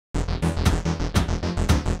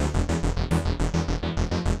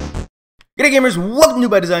G'day gamers, welcome to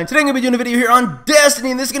By Design. Today I'm going to be doing a video here on Destiny,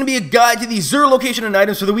 and this is going to be a guide to the Xur location and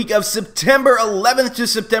items for the week of September 11th to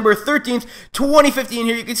September 13th, 2015.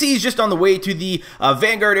 Here you can see he's just on the way to the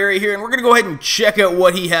Vanguard area here, and we're going to go ahead and check out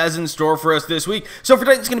what he has in store for us this week. So for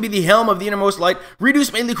tonight, it's going to be the Helm of the Innermost Light,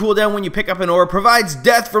 reduce melee cooldown when you pick up an ore, provides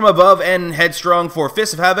death from above and headstrong for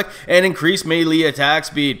Fists of Havoc, and increase melee attack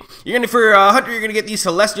speed. For Hunter, you're going to get the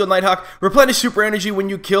Celestial Nighthawk, replenish super energy when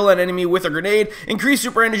you kill an enemy with a grenade, increase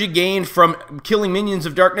super energy gained from killing minions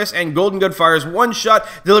of darkness, and Golden Gun fires one shot,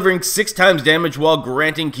 delivering 6 times damage while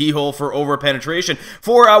granting keyhole for over penetration.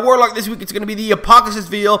 For Warlock this week, it's going to be the Apocalypse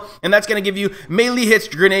Veil, and that's going to give you melee hits,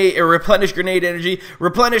 grenade, replenish grenade energy,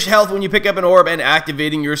 replenish health when you pick up an orb, and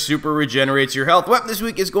activating your super regenerates your health. Weapon this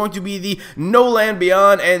week is going to be the No Land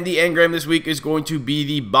Beyond, and the engram this week is going to be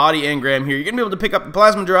the Body engram here. You're going to be able to pick up the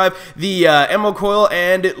Plasma Drive, the ammo coil,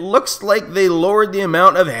 and it looks like they lowered the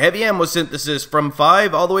amount of heavy ammo synthesis from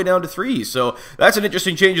 5 all the way down to 3. So that's an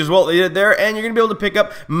interesting change as well they did there, and you're going to be able to pick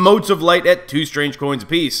up Motes of Light at 2 strange coins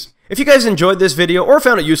apiece. If you guys enjoyed this video or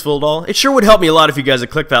found it useful at all, it sure would help me a lot if you guys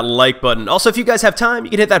would click that like button. Also, if you guys have time,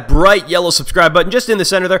 you can hit that bright yellow subscribe button just in the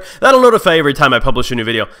center there. That'll notify every time I publish a new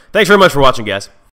video. Thanks very much for watching, guys.